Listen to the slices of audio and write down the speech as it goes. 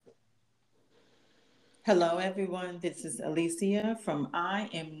Hello, everyone. This is Alicia from I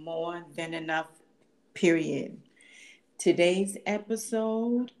Am More Than Enough, period. Today's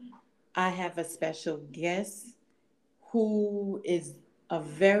episode, I have a special guest who is a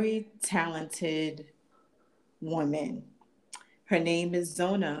very talented woman. Her name is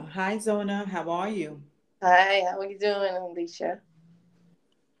Zona. Hi, Zona. How are you? Hi, how are you doing, Alicia?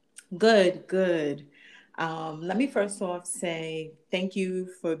 Good, good. Let me first off say thank you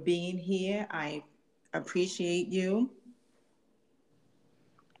for being here. I appreciate you.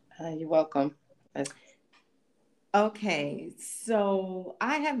 You're welcome. Okay, so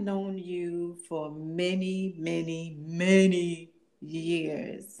I have known you for many, many, many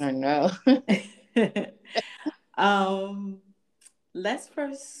years. I know. um, let's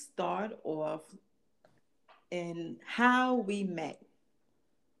first start off in how we met.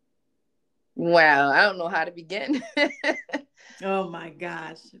 Wow, I don't know how to begin. Oh my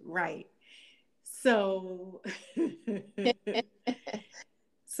gosh, right. So,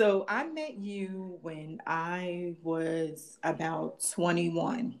 so I met you when I was about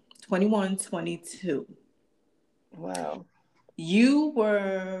 21, 21, 22. Wow, You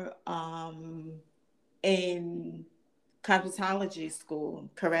were in cosmetology school,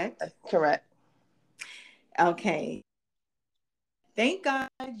 correct? that's correct. Okay. Thank God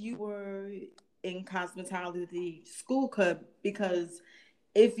you were in cosmetology school club because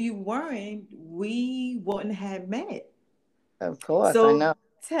if you weren't, we wouldn't have met. Of course, I So know.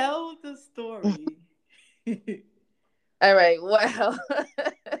 tell the story. All right, well,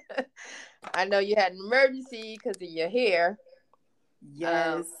 I know you had an emergency because of your hair. Um,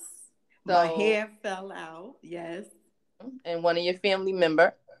 Yes. My so, hair fell out. Yes. and one of your family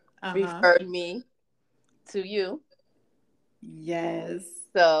member Uh-huh. referred me to you. Yes.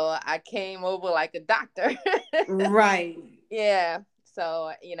 So I came over like a doctor. Right. Yeah.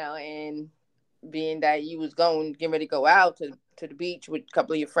 So, and being that you was getting ready to go out to the beach with a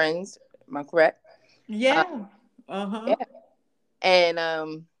couple of your friends. Am I correct? Uh, Yeah. Uh-huh. yeah. And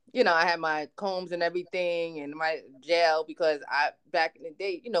I had my combs and everything and my gel because I back in the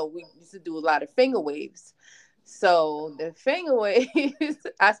day, we used to do a lot of finger waves. So the finger waves,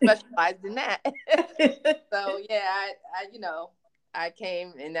 I specialized in that. So yeah, I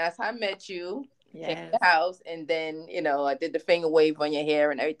came and that's how I met you. Came to Yes. the house and then, I did the finger wave on your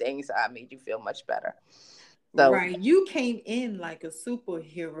hair and everything, so I made you feel much better. So Right. You came in like a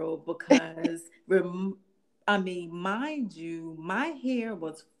superhero because, I mean, mind you, my hair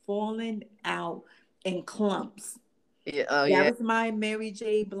was falling out in clumps. yeah, oh That yeah. was my Mary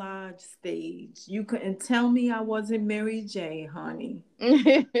J. Blige stage. You couldn't tell me I wasn't Mary J., honey.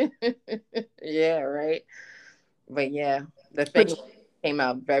 Yeah, right. But yeah, the But finger came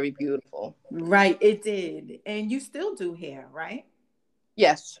out very beautiful. right, it did. And you still do hair, right?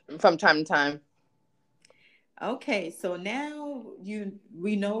 Yes, from time to time. Okay, so now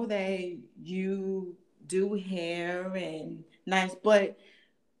we know that you do hair and nice, but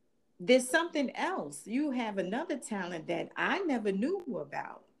there's something else. You have another talent that I never knew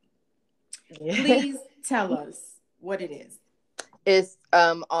about. Yeah. Please tell us what it is. It's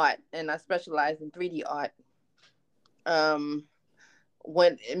art and I specialize in 3D art. Um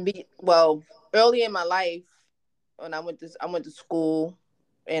early in my life when I went to school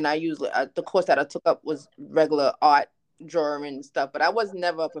and I usually the course that I took up was regular art drawing and stuff, but I was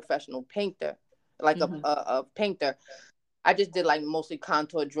never a professional painter, like a, Hmm. a, a painter. I just did like mostly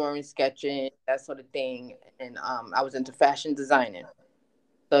contour drawing, sketching, that sort of thing, and I was into fashion designing.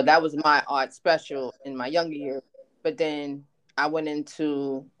 So that was my art special in my younger years. But then I went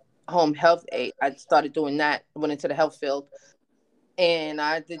into home health aid. I started doing that. Went into the health field, and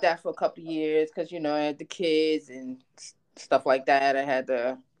I did that for a couple of years because I had the kids and stuff like that. I had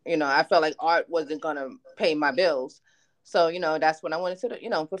to, I felt like art wasn't gonna pay my bills, so that's when I went into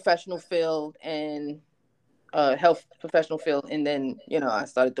the professional field and health professional field, and then I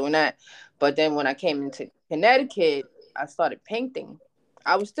started doing that. But then when I came into Connecticut, I started painting.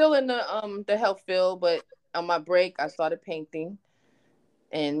 I was still in the health field, but on my break, I started painting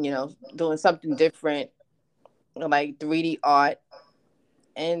and doing something different like 3D art,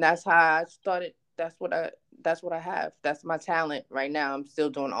 and that's how I started. That's what I have. That's my talent right now. I'm still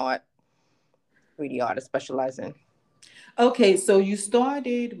doing art, 3D art. I specialize in. Okay, so you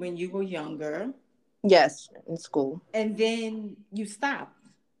started when you were younger Yes, in school. and then you stopped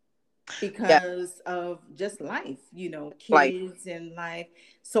Yeah, because of just life, like kids and life.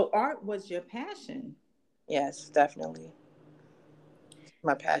 So art was your passion. yes, definitely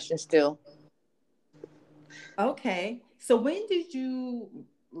my passion still. Okay. So when did you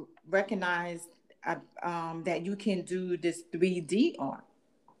recognize that you can do this 3D art?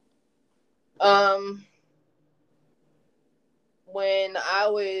 Um, when I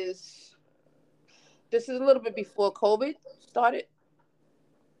was, this is a little bit before COVID started.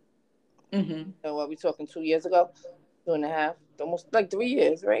 Mm-hmm. So what we talking 2 years ago, 2.5, almost like 3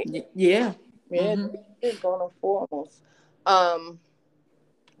 years, right? Yeah. Yeah, Mm-hmm. 3 years going on 4 almost. Um,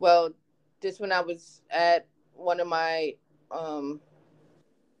 well, this when I was at one of my um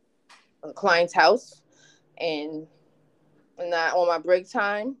client's house, and on my break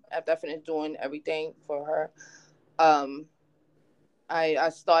time after I finished doing everything for her, um, I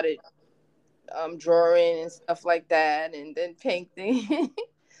started drawing and stuff like that, and then painting.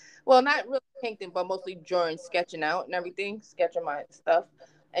 Well, not really painting, but mostly drawing, sketching out and everything, sketching my stuff,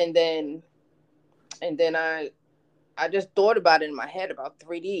 and then I just thought about it in my head about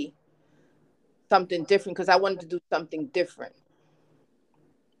 3D, something different, because I wanted to do something different.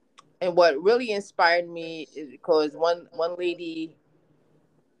 And what really inspired me is because one lady,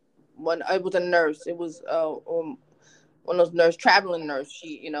 one it was a nurse. It was one of those traveling nurse.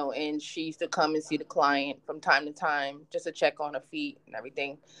 She, and she used to come and see the client from time to time just to check on her feet and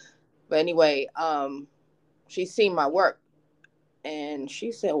everything. But anyway, she seen my work, and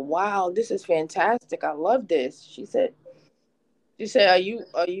she said, "Wow, this is fantastic. I love this." She said, "Are you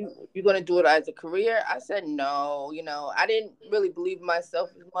going to do it as a career?" I said, "No. I didn't really believe in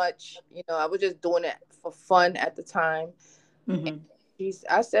myself as much. I was just doing it for fun at the time." Mm-hmm.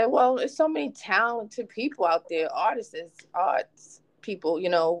 I said, "Well, there's so many talented people out there, arts people,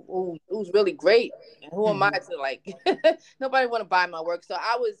 who's really great. And who am I Mm-hmm. to like? Nobody want to buy my work." So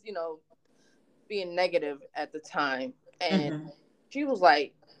I was, being negative at the time, and Mm-hmm. she was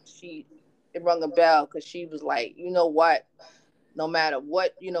like, it rung a bell, because she was like, "You know what? No matter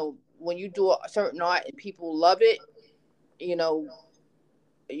what, when you do a certain art and people love it, you know,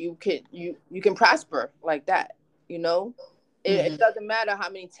 you can prosper like that, you know." It Mm-hmm. doesn't matter how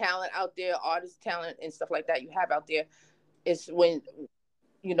many talent out there, artist talent and stuff like that you have out there. It's when,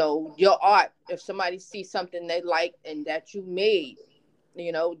 your art, if somebody sees something they like and that you made,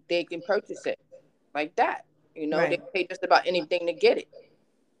 they can purchase it like that. They Right. pay just about anything to get it,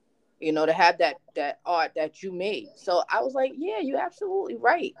 to have that art that you made. So I was like, yeah, you're absolutely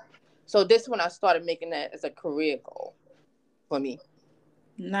right. So this when I started making that as a career goal for me.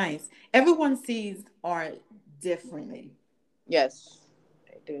 Nice. Everyone sees art differently. Yes,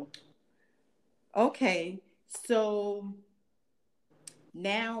 I do. Okay. So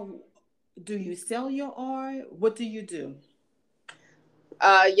now, do you sell your art? What do you do?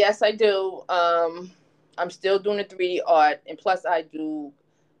 Yes, I do. I'm still doing the 3D art, and plus I do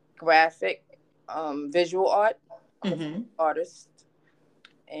graphic, visual art. I'm a Mm-hmm. artist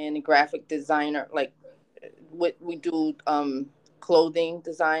and a graphic designer. Like, what we do, clothing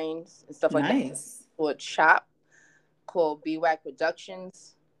designs and stuff like that. Nice. For a shop called BWAC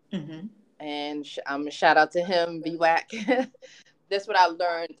Productions, Mm-hmm. and I'm a shout out to him, BWAC. That's what I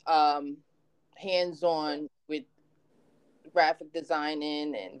learned, hands on with graphic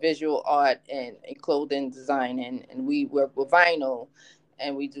designing and visual art and clothing designing, and we work with vinyl,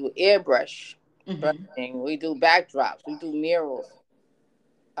 and we do airbrush Mm-hmm. brushing, we do backdrops, we do murals,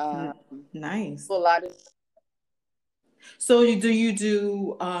 um, Nice. a lot of. So do you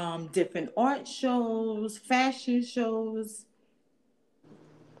do different art shows, fashion shows?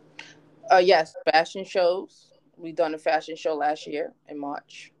 Yes, fashion shows. We done a fashion show last year in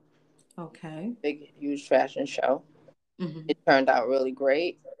March. Okay. Big huge fashion show. Mm-hmm. It turned out really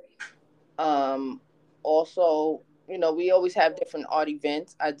great. um Also, we always have different art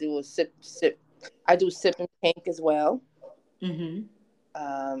events. I do sip and pink as well. Mm-hmm.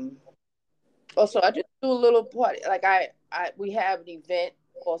 um Also, I just do a little party. Like, we have an event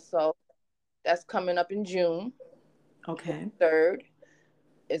also that's coming up in June Okay. 3rd.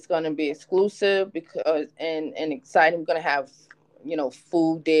 It's going to be exclusive because and exciting. We're going to have,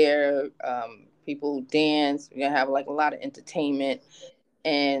 food there. People who dance. We're going to have like a lot of entertainment,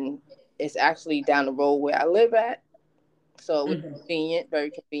 and it's actually down the road where I live at, so it's Mm-hmm. convenient, very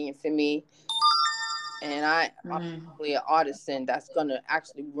convenient for me. And I'm Mm-hmm. actually an artisan that's going to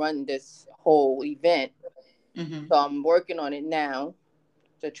actually run this whole event. Mm-hmm. So I'm working on it now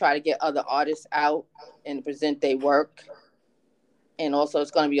to try to get other artists out and present their work. And also,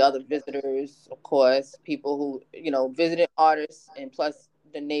 it's going to be other visitors, of course, people who, visiting artists, and plus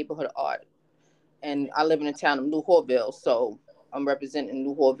the neighborhood art. And I live in the town of New Horville, so I'm representing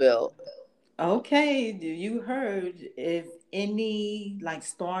New Horville. Okay, you heard if any like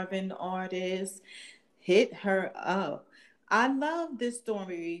starving artists hit her up. I love this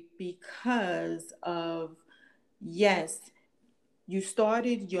story because of yes, you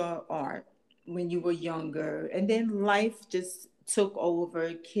started your art when you were younger and then life just took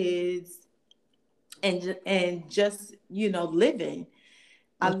over, kids and just, living.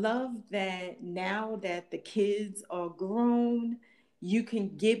 I love that now that the kids are grown, you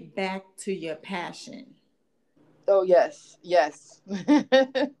can get back to your passion. Oh yes, yes.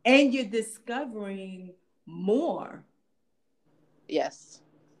 And you're discovering more. Yes,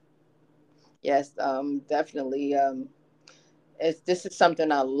 yes. Definitely. This is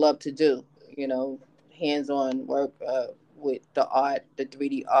something I love to do. You know, hands-on work with the art, the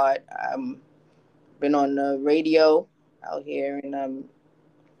 3D art. Been on the radio out here, and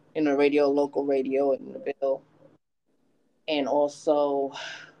in the radio, local radio in the Ville, and also,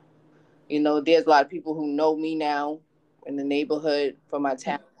 there's a lot of people who know me now in the neighborhood for my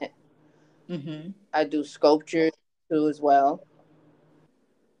talent. Mm-hmm. I do sculpture too as well.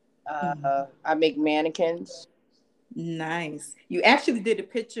 Mm-hmm. I make mannequins. Nice. You actually did a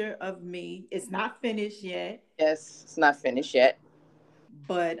picture of me. It's not finished yet, Yes, it's not finished yet.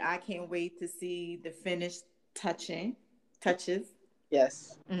 but I can't wait to see the finished touches.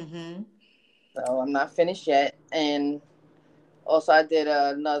 Yes, Mm-hmm. so I'm not finished yet. And also, I did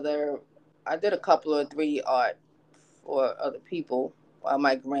a couple of 3D art for other people,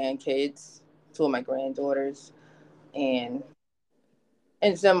 my grandkids, two of my granddaughters, and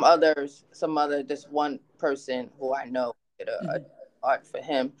just one person who I know did a Mm-hmm. art for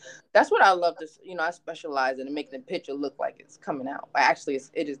him. That's what I love. I specialize in making the picture look like it's coming out. Actually,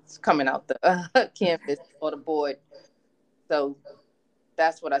 it is coming out the canvas or the board. So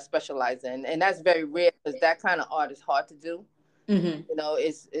that's what I specialize in, and that's very rare because that kind of art is hard to do. Mm-hmm.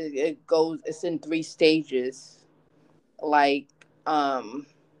 It's in three stages. Like, um,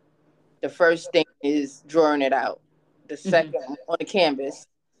 the first thing is drawing it out. The Mm-hmm. second on the canvas,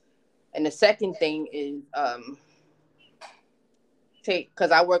 and the second thing is take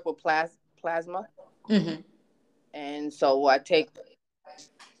because I work with plasma, Mm-hmm. and so I take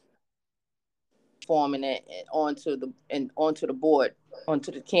forming it onto the board,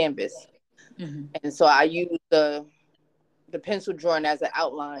 onto the canvas, Mm-hmm. and so I use the pencil drawing as an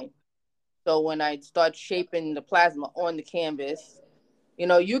outline. So when I start shaping the plasma on the canvas,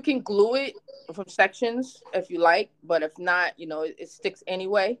 you can glue it from sections if you like, but if not, it sticks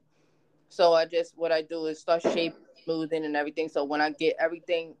anyway. So what I do is start shaping, smoothing, and everything. So when I get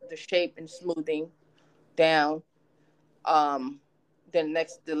everything, the shape and smoothing down, um, then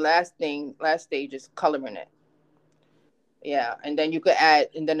last stage is coloring it. Yeah, and then you could add,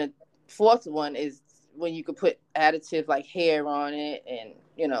 and then the fourth one is when you could put additive like hair on it, and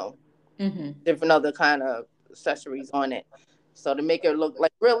Mm-hmm. different other kind of accessories on it, so to make it look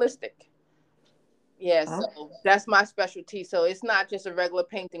like realistic. Yeah, so Oh, that's my specialty. So it's not just a regular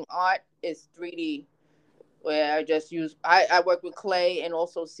painting art; it's 3D, where I work with clay and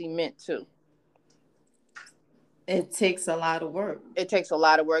also cement too. it takes a lot of work. It takes a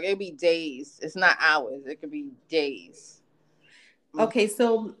lot of work. It could be days. It's not hours. It could be days. Mhm. Okay,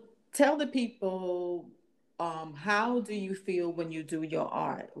 so tell the people, how do you feel when you do your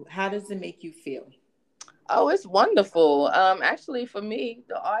art? How does it make you feel? Oh, it's wonderful. Actually, for me,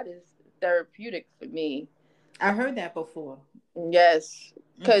 the art is therapeutic for me. I heard that before. Yes,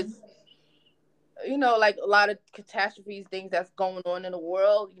 Mm-hmm. because like a lot of catastrophes, things that's going on in the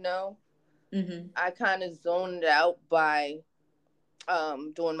world. Mm-hmm. I kind of zoned out by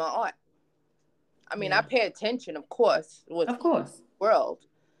doing my art. I mean, I Yeah, pay attention, of course, what's of going on in course. the world.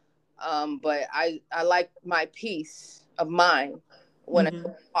 But I like my peace of mind when I do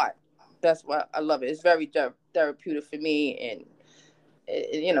Mm-hmm. art. That's why I love it. It's very therapeutic for me, and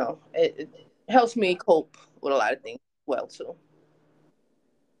it helps me cope with a lot of things well too.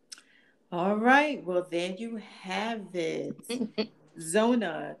 All right. Well, there you have it.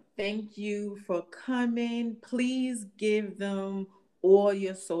 Zona, thank you for coming. Please give them all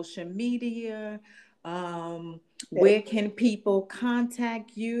your social media. Okay. Where can people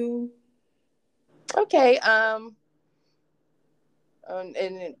contact you? Okay. And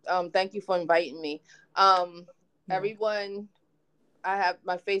thank you for inviting me. Um, You're welcome. Everyone, I have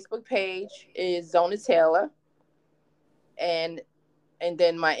my Facebook page is Zona Taylor, and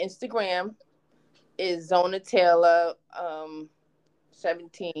then my Instagram is Zona Taylor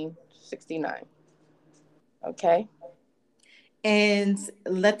 1769. Okay. And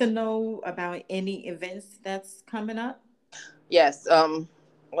let them know about any events that's coming up. Yes.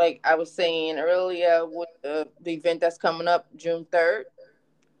 Like I was saying earlier, with the event that's coming up June 3rd,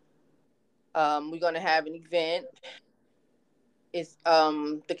 we're gonna have an event. It's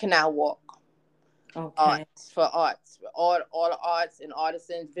the Canal Walk. Okay. Arts for all the arts and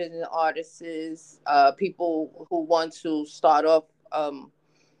artisans, business artists, people who want to start off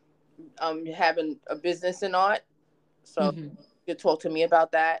having a business in art. So Mm-hmm. you could talk to me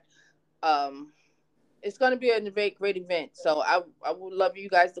about that. Um, It's going to be a very great event. So I would love you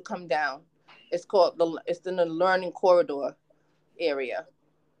guys to come down. It's in the Learning Corridor area.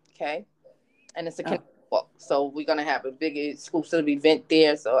 Okay. And it's a Oh, connect walk. So we're going to have a big exclusive event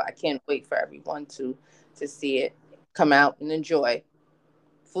there. So I can't wait for everyone to see it. Come out and enjoy.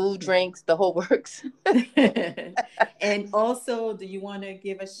 Food, drinks, the whole works. and also, do you want to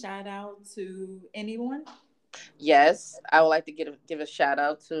give a shout out to anyone? Yes, I would like to give a shout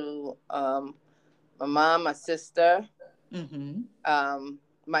out to my mom, my sister, Mm-hmm.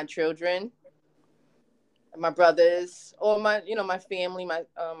 my children, my brothers, or my family, my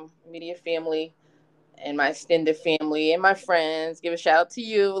immediate family, and my extended family, and my friends. Give a shout out to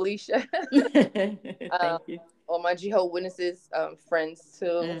you, Alicia. um, Thank you. all my Jehovah Witnesses friends too.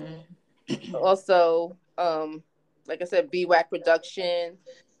 Mm-hmm. Also, like I said, BWAC Production.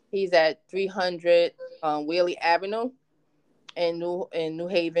 He's at 300 Whaley Avenue in New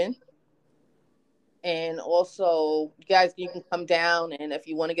Haven. And also, you guys, you can come down, and if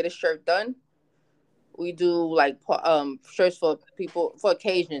you want to get a shirt done, we do like shirts for people for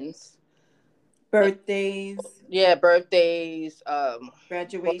occasions. Birthdays, Yeah, birthdays,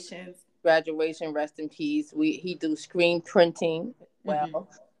 graduations. graduation, rest in peace. He do screen printing as Mm-hmm. well.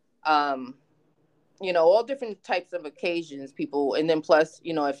 Um, all different types of occasions, people, and then plus,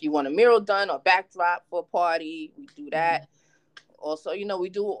 if you want a mural done or backdrop for a party, we do Mm-hmm. that. Also, we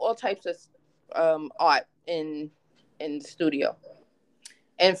do all types of art in the studio.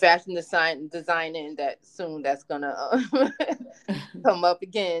 And fashion designing that's gonna come up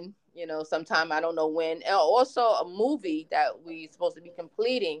again, sometime, I don't know when. And also a movie that we supposed to be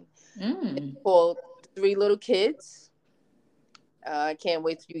completing Mm. called Three Little Kids. I can't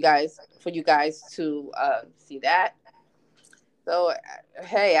wait for you guys to see that. So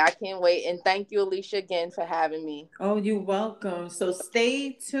hey, I can't wait, and thank you, Alicia, again for having me. Oh, you're welcome. So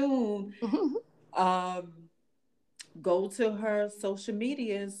stay tuned. Um, Go to her social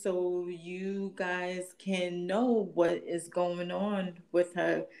media so you guys can know what is going on with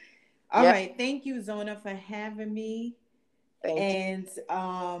her. All Yeah, right. Thank you, Zona, for having me. thank you. And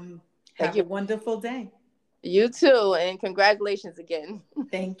Thank have a you. wonderful day. You too, and congratulations again.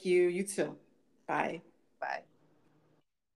 Thank you. You too. Bye. Bye.